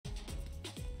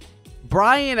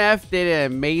Brian F did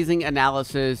an amazing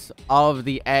analysis of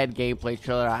the Ed gameplay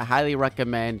trailer. I highly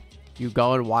recommend you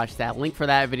go and watch that. Link for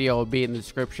that video will be in the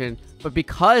description. But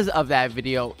because of that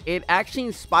video, it actually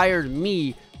inspired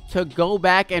me to go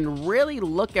back and really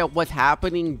look at what's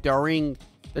happening during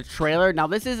the trailer. Now,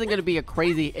 this isn't going to be a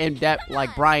crazy in-depth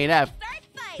like Brian F.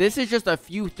 This is just a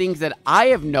few things that I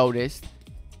have noticed.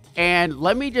 And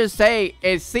let me just say,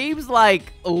 it seems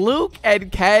like Luke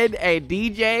and Ken and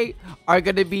DJ are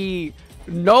going to be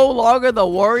no longer the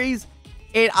worries.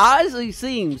 It honestly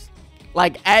seems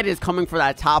like Ed is coming for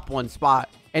that top 1 spot.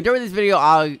 And during this video,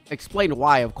 I'll explain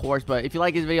why, of course. But if you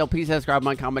like this video, please subscribe,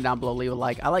 comment down below, leave a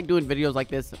like. I like doing videos like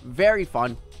this. Very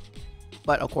fun.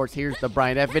 But, of course, here's the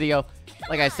Brian F video.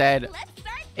 Like I said,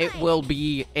 it will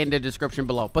be in the description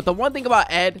below. But the one thing about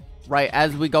Ed, right,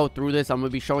 as we go through this, I'm going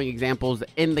to be showing examples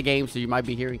in the game. So you might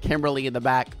be hearing Kimberly in the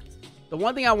back. The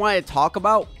one thing I wanted to talk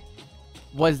about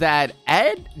was that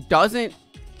Ed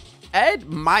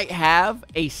might have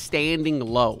a standing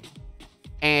low.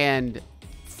 And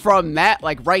from that,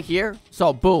 like right here,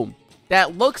 so boom,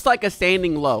 that looks like a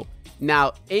standing low.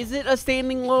 Now, is it a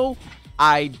standing low?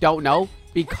 I don't know,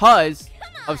 because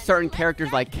of certain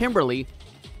characters like Kimberly,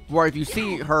 where if you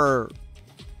see her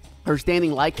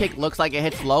standing light kick looks like it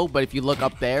hits low, but if you look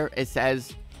up there, it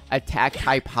says attack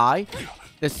type high.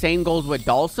 The same goes with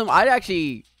Dalsum. I'd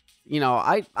actually, you know,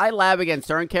 I lab against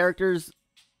certain characters,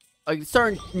 like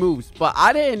certain moves, but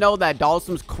I didn't know that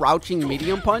Dalsum's crouching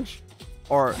medium punch,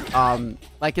 or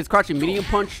like his crouching medium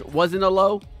punch wasn't a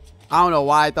low. I don't know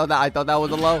why I thought that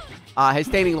was a low. His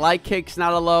standing light kick's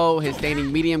not a low. His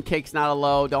standing medium kick's not a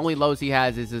low. The only lows he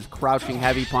has is his crouching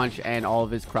heavy punch and all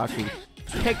of his crouching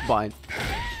kick buttons.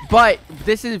 But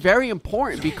this is very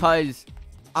important because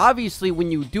obviously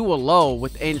when you do a low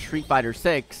within Street Fighter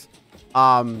 6,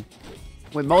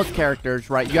 with most characters,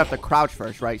 right, you have to crouch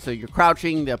first, right? So you're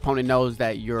crouching, the opponent knows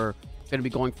that you're going to be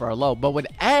going for a low. But with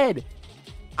Ed,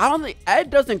 I don't think Ed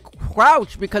doesn't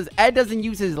crouch because Ed doesn't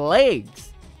use his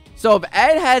legs. So if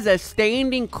Ed has a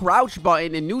standing crouch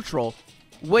button in neutral,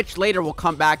 which later we'll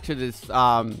come back to this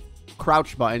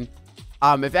crouch button.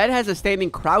 If Ed has a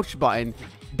standing crouch button,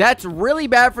 that's really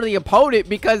bad for the opponent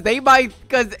because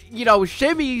you know,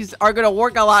 shimmies are going to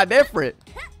work a lot different.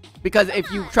 Because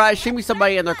if you try to shimmy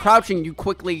somebody and they're crouching, you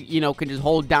quickly, you know, can just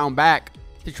hold down back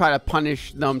to try to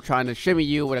punish them trying to shimmy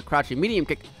you with a crouching medium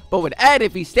kick. But with Ed,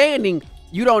 if he's standing,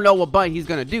 you don't know what button he's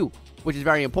going to do, which is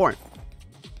very important.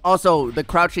 Also, the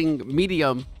crouching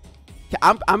medium,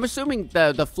 I'm assuming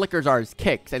the flickers are his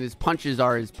kicks and his punches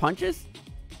are his punches.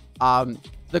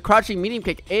 The crouching medium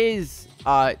kick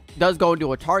does go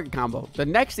into a target combo. The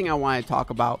next thing I want to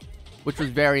talk about, which was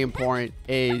very important,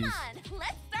 is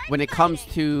when it comes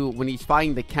to when he's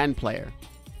fighting the Ken player.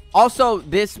 Also,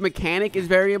 this mechanic is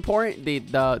very important.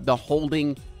 The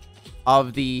holding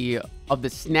of the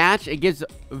snatch, it gives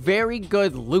very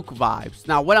good Luke vibes.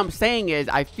 Now, what I'm saying is,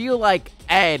 I feel like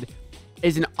Ed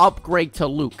is an upgrade to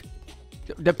Luke.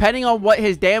 Depending on what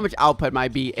his damage output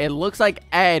might be, it looks like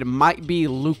Ed might be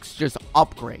Luke's just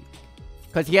upgrade.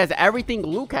 Because he has everything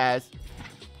Luke has.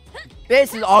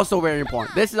 This is also very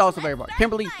important. This is also very important.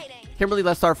 Kimberly,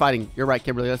 let's start fighting. You're right,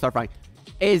 Kimberly, let's start fighting.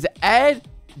 Ed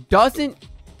doesn't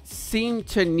seem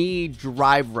to need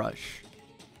Drive Rush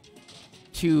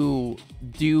to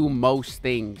do most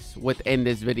things within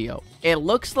this video. It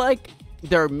looks like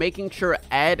they're making sure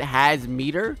Ed has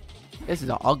meter. This is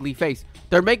an ugly face.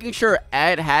 They're making sure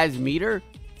Ed has meter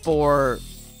for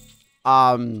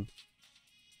his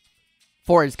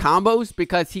combos,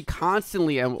 because he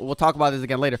constantly, and we'll talk about this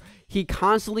again later, he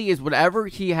constantly is, whenever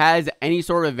he has any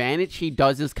sort of advantage, he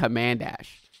does his command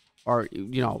dash, or,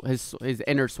 you know, his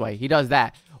inner sway. He does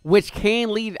that, which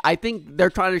can lead, I think they're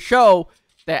trying to show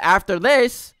that after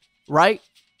this, right,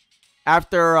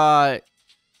 after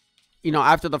you know,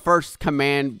 after the first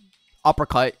command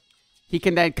uppercut, he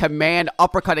can then command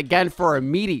uppercut again for a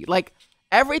meaty. Like,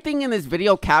 everything in this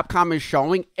video Capcom is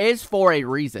showing is for a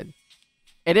reason.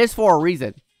 It is for a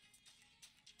reason.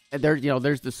 And there's, you know,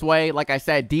 there's the sway. Like I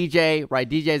said, DJ, right?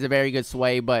 DJ is a very good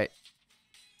sway, but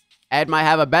Ed might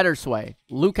have a better sway.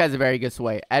 Luke has a very good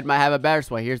sway. Ed might have a better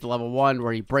sway. Here's the level 1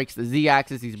 where he breaks the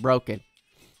Z-axis. He's broken.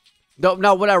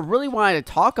 Now, what I really wanted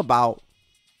to talk about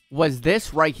was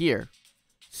this right here.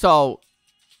 So,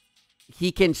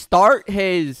 he can start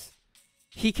his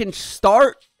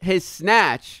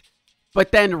snatch,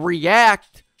 but then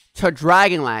react to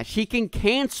Dragon Lash. He can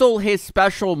cancel his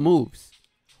special moves,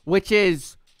 which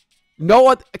is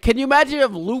can you imagine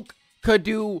if Luke could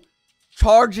do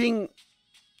charging,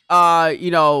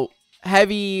 you know,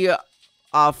 heavy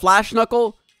flash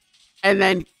knuckle, and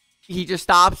then he just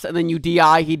stops, and then you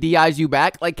DI, he DIs you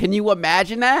back? Like, can you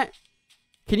imagine that?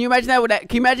 Can you imagine that?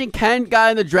 Can you imagine Ken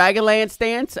got in the Dragonlance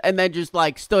stance and then just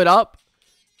like stood up?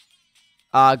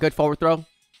 Good forward throw.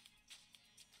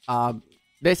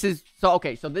 This is so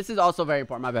okay. So this is also very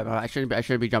important. My bad. I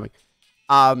shouldn't be jumping.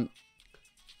 I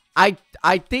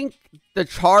think the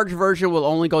charge version will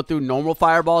only go through normal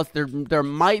fireballs. There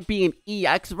might be an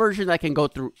EX version that can go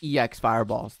through EX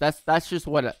fireballs. That's just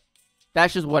what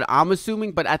I'm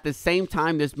assuming. But at the same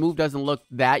time, this move doesn't look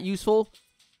that useful.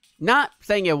 Not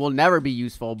saying it will never be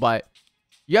useful, but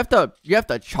you have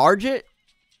to charge it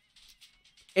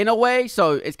in a way.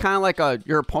 So it's kind of like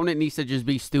your opponent needs to just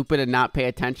be stupid and not pay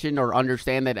attention or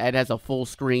understand that Ed has a full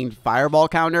screen fireball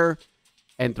counter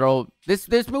and throw. This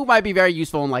move might be very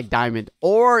useful in like Diamond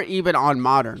or even on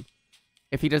Modern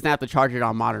if he doesn't have to charge it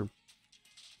on Modern.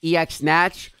 EX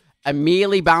Snatch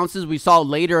immediately bounces. We saw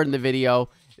later in the video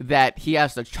that he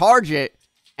has to charge it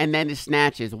and then it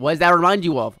snatches. What does that remind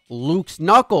you of? Luke's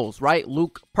Knuckles, right?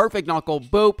 Luke, perfect knuckle,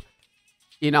 boop.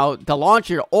 You know, the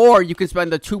launcher. Or you can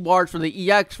spend the 2 bars for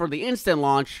the EX for the instant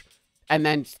launch and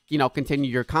then, you know, continue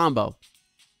your combo.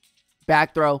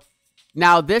 Back throw.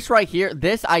 Now, this right here,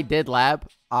 this I did lab.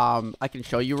 I can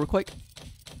show you real quick.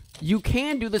 You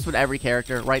can do this with every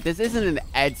character, right? This isn't an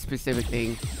Ed specific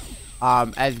thing.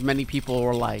 As many people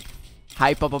were like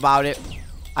hype up about it.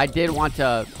 I did want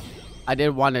to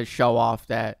show off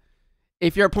that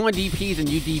if your opponent DPs and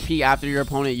you DP after your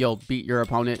opponent, you'll beat your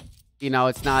opponent. You know,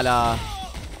 it's not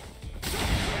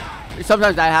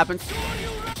sometimes that happens.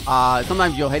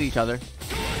 Sometimes you'll hit each other.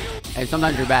 And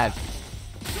sometimes you're bad.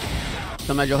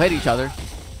 Sometimes you'll hit each other.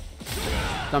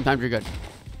 Sometimes you're good.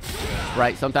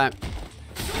 Right? Sometimes.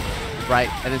 Right?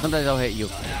 And then sometimes they'll hit you.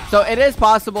 So it is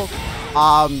possible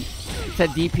to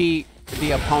DP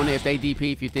the opponent if they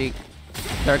DP, if you think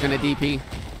they're going to DP.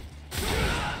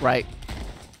 Right?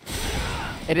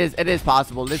 It is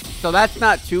possible. So that's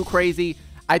not too crazy.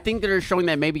 I think they're showing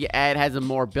that maybe Ed has a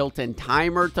more built-in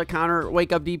timer to counter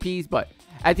wake up DPs, but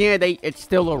at the end of the day, it's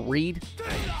still a read.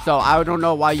 So I don't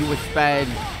know why you would spend,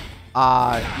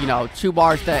 you know, 2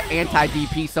 bars to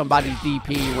anti-DP somebody's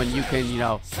DP when you can, you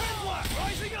know,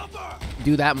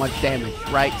 do that much damage,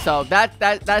 right? So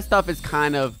that stuff is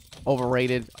kind of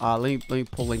overrated. Let me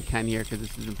pull in Ken here because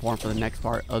this is important for the next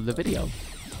part of the video.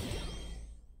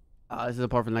 This is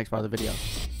important for the next part of the video.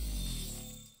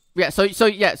 Yeah, so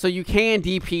you can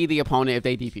DP the opponent if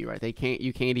they DP, right?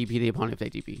 You can't DP the opponent if they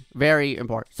DP. Very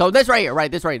important. So this right here, right?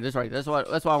 This right. That's what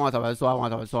I want to talk about. That's what I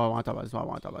want to talk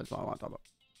about.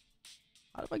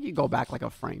 How the fuck you go back like a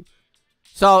frame?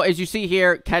 So as you see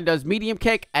here, Ken does medium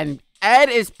kick, and Ed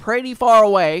is pretty far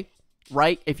away,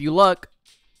 right? If you look,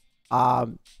 I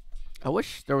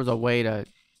wish there was a way to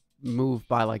move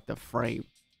by like the frame.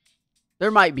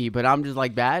 There might be, but I'm just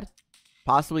like bad.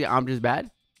 Possibly I'm just bad.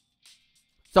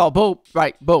 So, boom,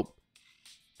 right, boom.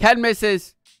 Ken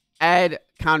misses, Ed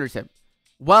counters him.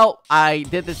 Well, I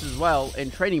did this as well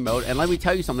in training mode, and let me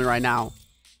tell you something right now.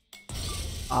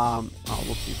 Oh,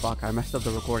 whoopsie, fuck, I messed up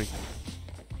the recording.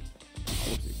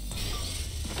 Whoopsie.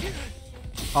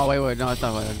 Oh, wait, no, that's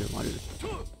not what I do. I do this.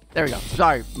 There we go.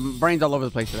 Sorry, brain's all over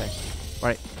the place today.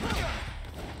 Right.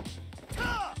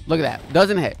 Look at that.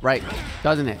 Doesn't hit, right?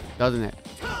 Doesn't hit.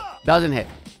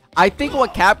 I think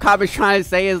what Capcom is trying to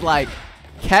say is like,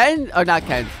 Ed's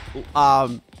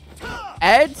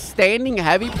standing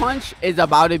heavy punch is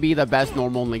about to be the best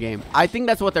normal in the game. I think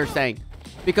that's what they're saying.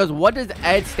 Because what does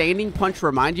Ed's standing punch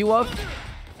remind you of?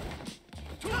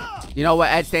 You know what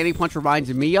Ed's standing punch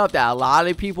reminds me of that a lot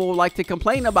of people like to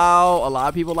complain about? A lot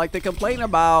of people like to complain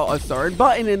about a certain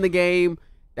button in the game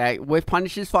that whiff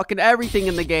punishes fucking everything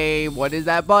in the game. What is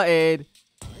that button?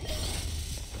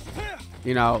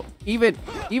 You know, even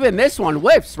this one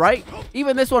whips, right?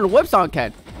 Even this one whips on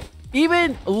Ken.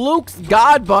 Even Luke's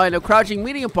God button of crouching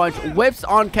medium punch whips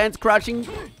on Ken's crouching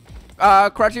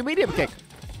medium kick.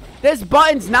 This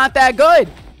button's not that good.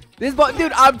 This button,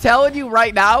 dude, I'm telling you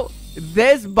right now,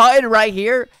 this button right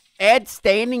here, Ed's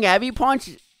standing heavy punch,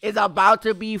 is about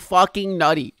to be fucking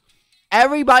nutty.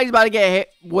 Everybody's about to get hit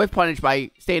with punish by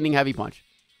standing heavy punch.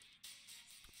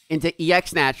 Into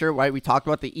EX Snatcher, right? We talked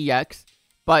about the EX.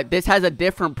 But this has a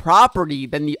different property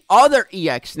than the other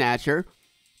EX Snatcher,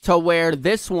 to where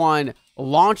this one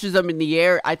launches them in the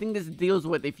air. I think this deals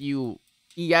with if you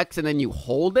EX and then you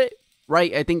hold it,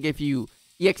 right? I think if you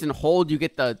EX and hold, you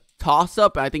get the toss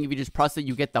up. And I think if you just press it,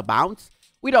 you get the bounce.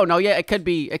 We don't know yet. It could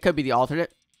be the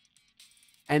alternate.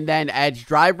 And then Edge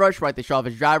drive rush, right? They show off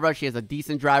his drive rush. He has a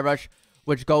decent drive rush,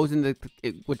 which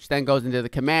then goes into the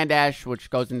command dash,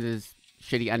 which goes into this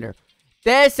shitty ender.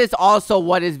 This is also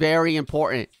what is very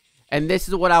important. And this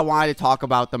is what I wanted to talk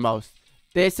about the most.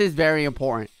 This is very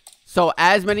important. So,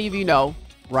 as many of you know,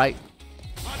 right?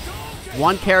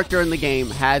 one character in the game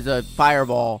has a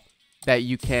fireball that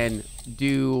you can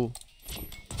do,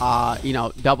 you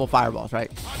know, double fireballs,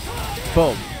 right?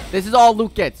 Boom. This is all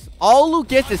Luke gets. All Luke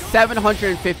gets is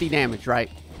 750 damage, right?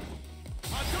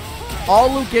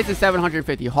 All Luke gets is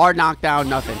 750. Hard knockdown,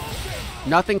 nothing.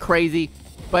 Nothing crazy.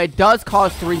 But it does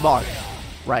cost 3 bars.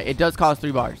 Right, it does cost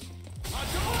 3 bars.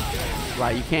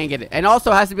 Right, you can't get it. And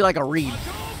also it has to be like a read.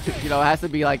 You know, it has to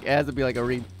be like a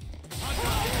read.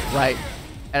 Right.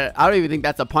 And I don't even think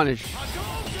that's a punish.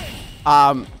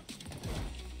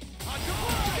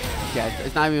 Yeah,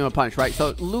 it's not even a punch, right?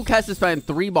 So Luke has to spend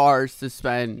 3 bars to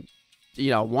spend, you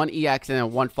know, 1 EX and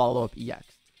then 1 follow-up EX.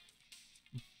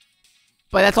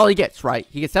 But that's all he gets, right?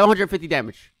 He gets 750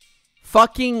 damage.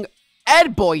 Fucking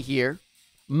Ed Boy here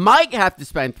might have to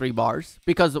spend 3 bars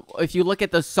because if you look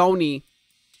at the Sony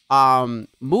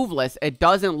move list, it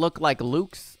doesn't look like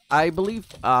Luke's, I believe,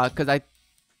 because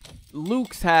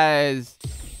Luke's has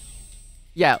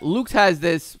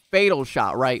this fatal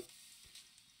shot, right?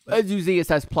 As you see, it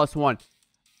says +1.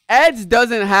 Ed's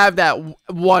doesn't have that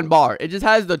 1 bar. It just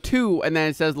has the 2, and then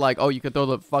it says, like, oh, you can throw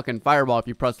the fucking fireball if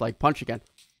you press, like, punch again.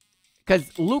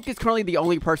 Because Luke is currently the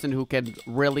only person who can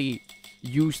really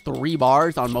use 3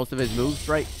 bars on most of his moves,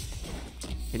 right?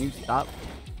 Can you stop?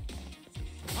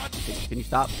 Can you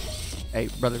stop? Hey,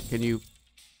 brother, can you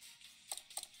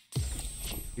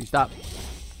stop?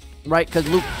 Right, because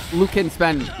Luke can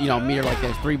spend, you know, meter like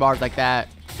this, 3 bars like that.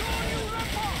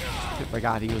 I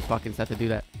forgot he was fucking set to do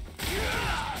that.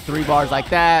 3 bars like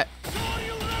that.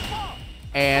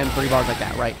 And 3 bars like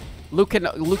that, right? Luke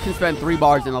can spend 3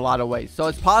 bars in a lot of ways. So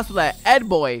it's possible that Ed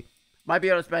Boy might be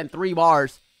able to spend 3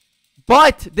 bars.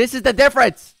 But this is the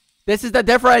difference. This is the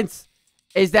difference.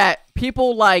 Is that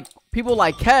people like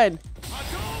Ken,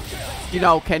 you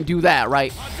know, can do that,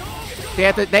 right?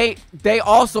 They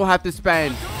also have to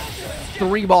spend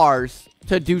 3 bars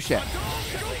to do shit.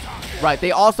 Right,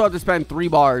 they also have to spend 3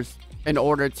 bars in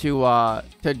order to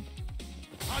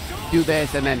do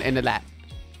this and then into that.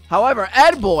 However,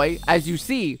 Ed Boy, as you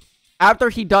see, after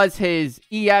he does his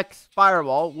EX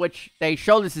fireball, which they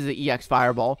show this is an EX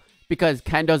fireball because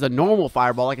Ken does a normal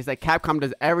fireball. Like I said, Capcom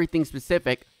does everything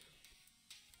specific.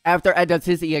 After Ed does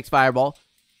his EX fireball,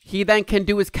 he then can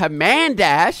do his command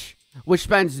dash, which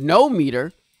spends no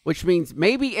meter, which means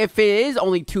maybe if it is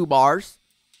only 2 bars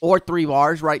or 3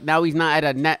 bars, right now he's not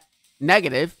at a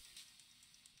negative,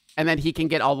 and then he can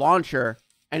get a launcher,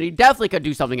 and he definitely could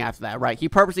do something after that, right? He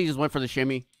purposely just went for the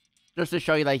shimmy, just to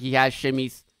show you that he has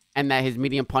shimmies, and that his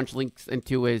medium punch links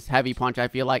into his heavy punch, I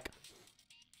feel like.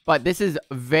 But this is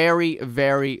very,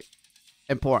 very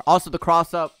important. Also, the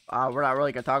cross-up, we're not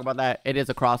really going to talk about that. It is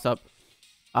a cross-up.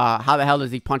 How the hell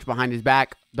does he punch behind his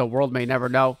back? The world may never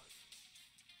know.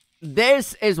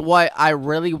 This is what I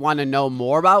really want to know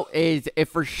more about, is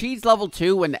if Rashid's level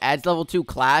 2 and Ed's level 2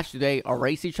 clash, do they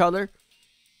erase each other?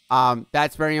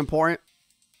 That's very important.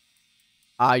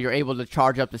 You're able to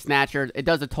charge up the Snatcher. It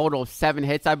does a total of 7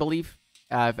 hits, I believe,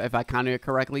 if I counted it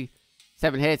correctly.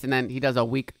 7 hits, and then he does a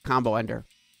weak combo ender.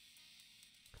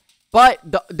 But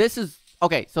this is...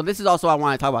 Okay, so this is also what I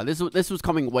want to talk about. This was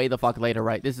coming way the fuck later,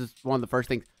 right? This is one of the first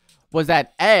things. Was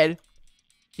that Ed...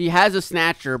 He has a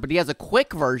Snatcher, but he has a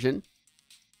quick version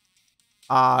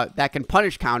that can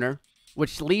punish counter,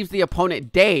 which leaves the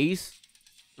opponent dazed.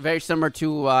 Very similar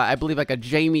to, I believe, like a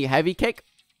Jamie heavy kick.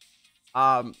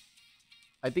 I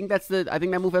think that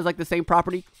move has like the same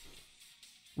property,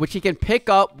 which he can pick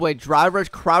up with driver's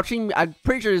crouching. I'm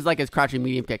pretty sure it's like his crouching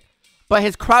medium kick, but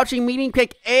his crouching medium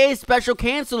kick is special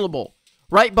cancelable.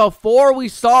 Right before we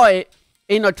saw it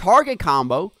in a target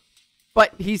combo,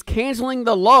 but he's canceling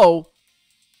the low,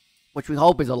 which we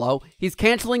hope is a low. He's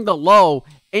canceling the low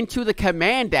into the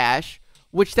command dash,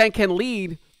 which then can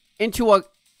lead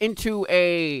into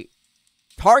a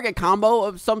target combo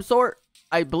of some sort.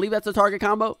 I believe that's a target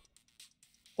combo,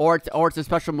 or it's a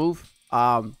special move.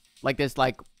 Like this,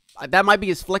 like that might be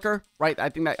his flicker, right? I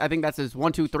think that's his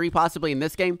 1, 2, 3 possibly in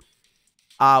this game,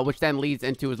 which then leads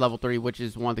into his level 3, which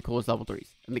is one of the coolest level 3s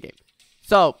in the game.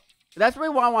 So that's really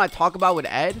what I want to talk about with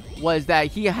Ed, was that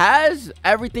he has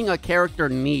everything a character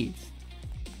needs.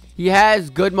 He has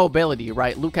good mobility,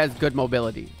 right? Luke has good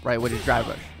mobility, right, with his drive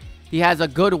rush. He has a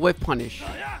good whiff punish,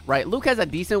 right? Luke has a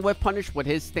decent whiff punish with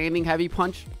his standing heavy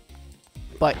punch.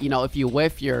 But, you know, if you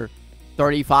whiff your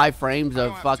 35 frames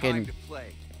of fucking,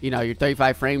 you know, your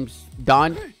 35 frames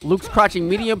done. Luke's crouching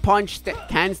medium punch,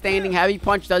 Ken's standing heavy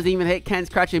punch doesn't even hit Ken's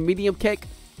crouching medium kick.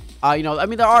 You know, I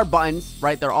mean, there are buttons,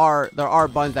 right? There are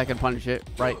buttons that can punish it,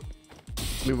 right?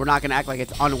 I mean, we're not gonna act like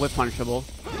it's unwhip punishable,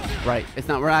 right? It's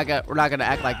not. We're not gonna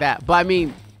act like that. But I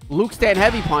mean, Luke's stand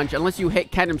heavy punch, unless you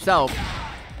hit Ken himself.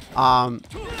 All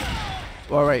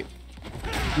right.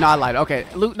 No, I lied. Okay,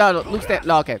 Luke. No, Luke.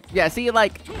 No, okay. Yeah. See,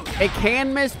 like, it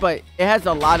can miss, but it has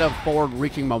a lot of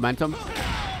forward-reaching momentum.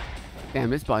 Damn,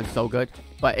 this button's so good.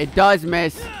 But it does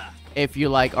miss if you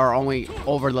like are only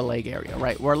over the leg area,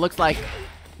 right? Where it looks like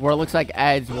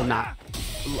Ed's will not.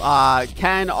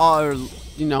 Ken or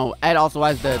Ed also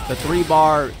has the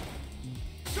 3-bar.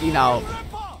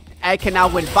 Ed can now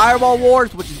win Fireball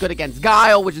Wars, which is good against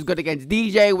Guile, which is good against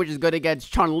DJ, which is good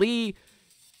against Chun-Li.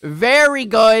 Very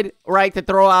good, right, to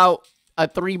throw out a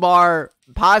 3-bar,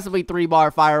 possibly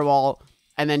 3-bar Fireball,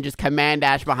 and then just command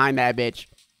dash behind that bitch.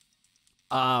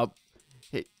 I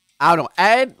don't know.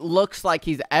 Ed looks like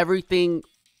he's everything.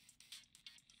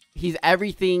 He's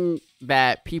everything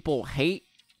that people hate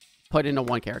put into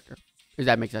one character. Does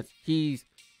that make sense? He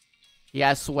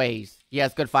has sways. He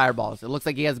has good fireballs. It looks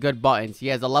like he has good buttons. He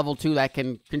has a level 2 that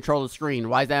can control the screen.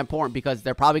 Why is that important? Because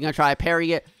they're probably going to try to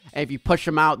parry it. And if you push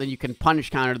them out, then you can punish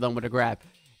counter them with a grab.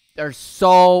 There's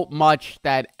so much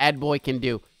that Ed Boy can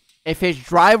do. If his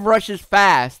drive rush is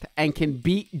fast and can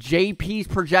beat JP's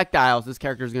projectiles, this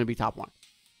character is going to be top 1.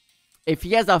 If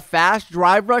he has a fast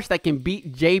drive rush that can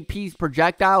beat JP's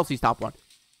projectiles, he's top 1.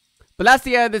 But that's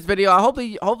the end of this video.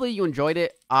 Hopefully you enjoyed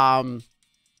it.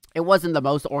 It wasn't the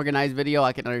most organized video.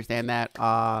 I can understand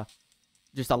that.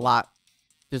 Just a lot.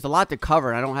 There's a lot to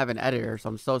cover. I don't have an editor, so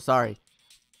I'm so sorry.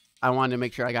 I wanted to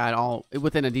make sure I got it all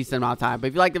within a decent amount of time. But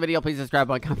if you like the video, please subscribe,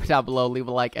 comment down below, leave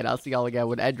a like, and I'll see y'all again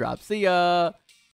when Ed drops. See ya!